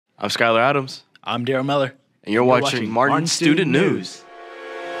I'm Skylar Adams. I'm Daryl Miller. And you're watching Martin Student News.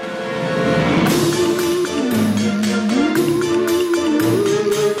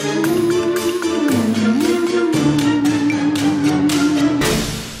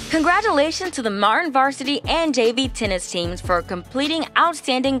 Congratulations to the Martin varsity and JV tennis teams for completing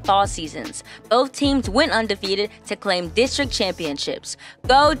outstanding fall seasons. Both teams went undefeated to claim district championships.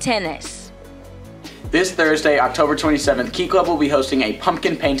 Go tennis! This Thursday, October 27th, Key Club will be hosting a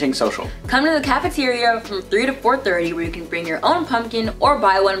pumpkin painting social. Come to the cafeteria from 3 to 4:30 where you can bring your own pumpkin or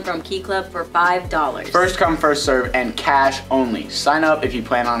buy one from Key Club for $5. First come, first serve, and cash only. Sign up if you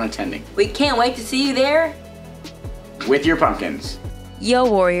plan on attending. We can't wait to see you there with your pumpkins. Yo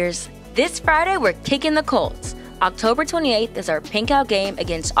Warriors, this Friday we're kicking the Colts. October 28th is our pink out game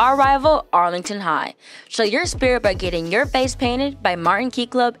against our rival Arlington High. Show your spirit by getting your face painted by Martin Key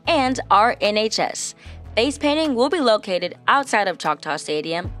Club and our NHS. Face painting will be located outside of Choctaw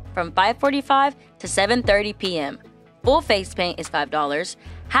Stadium from 5:45 to 7:30 p.m. Full face paint is $5,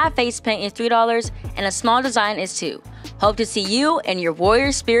 half face paint is $3, and a small design is $2. Hope to see you and your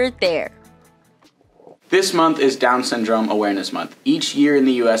Warrior spirit there. This month is Down Syndrome Awareness Month. Each year in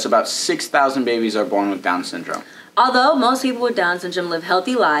the U.S., about 6,000 babies are born with Down syndrome. Although most people with Down syndrome live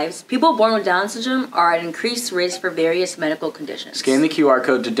healthy lives, people born with Down syndrome are at increased risk for various medical conditions. Scan the QR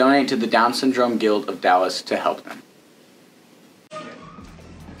code to donate to the Down Syndrome Guild of Dallas to help them.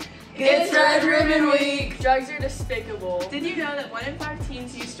 It's Red Ribbon Week! Drugs are despicable. Did you know that 1 in 5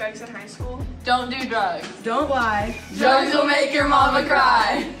 teens use drugs in high school? Don't do drugs. Don't lie. Drugs will make your mama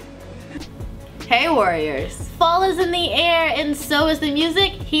cry. Hey Warriors! Fall is in the air and so is the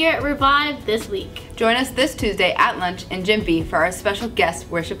music here at Revive this week. Join us this Tuesday at lunch in Gym B for our special guest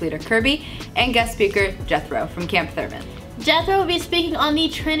worship leader Kirby and guest speaker Jethro from Camp Thurman. Jethro will be speaking on the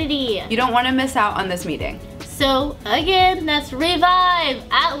Trinity. You don't want to miss out on this meeting. So again, that's Revive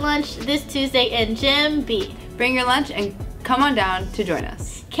at lunch this Tuesday in Gym B. Bring your lunch and come on down to join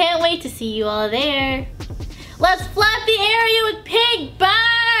us. Can't wait to see you all there. Let's flap the area with pink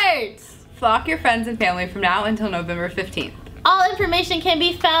birds! Flock your friends and family from now until November 15th. All information can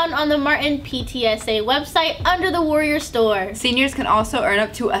be found on the Martin PTSA website under the Warrior store. Seniors can also earn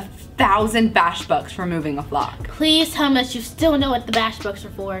up to 1,000 bash bucks for moving a flock. Please tell me that you still know what the bash bucks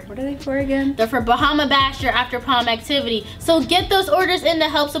are for. What are they for again? They're for Bahama Bash, your after prom activity. So get those orders in to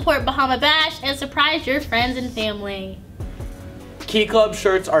help support Bahama Bash and surprise your friends and family. Key Club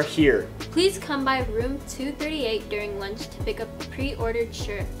shirts are here. Please come by room 238 during lunch to pick up a pre-ordered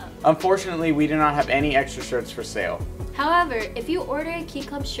shirt up. Unfortunately, we do not have any extra shirts for sale. However, if you order a Key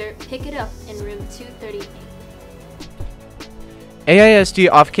Club shirt, pick it up in room 238. AISD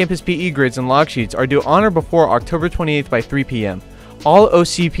off-campus PE grades and log sheets are due on or before October 28th by 3 p.m. All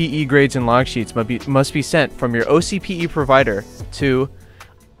OCPE grades and log sheets must be sent from your OCPE provider to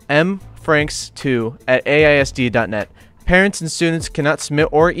mfranks2@aisd.net. Parents and students cannot submit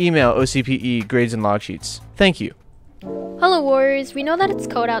or email OCPE grades and log sheets. Thank you. Hello Warriors, we know that it's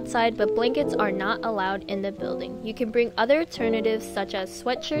cold outside, but blankets are not allowed in the building. You can bring other alternatives such as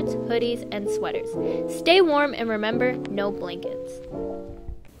sweatshirts, hoodies, and sweaters. Stay warm and remember, no blankets.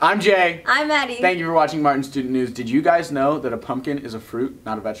 I'm Jay. I'm Maddie. Thank you for watching Martin Student News. Did you guys know that a pumpkin is a fruit,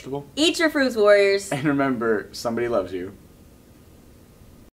 not a vegetable? Eat your fruits, Warriors. And remember, somebody loves you.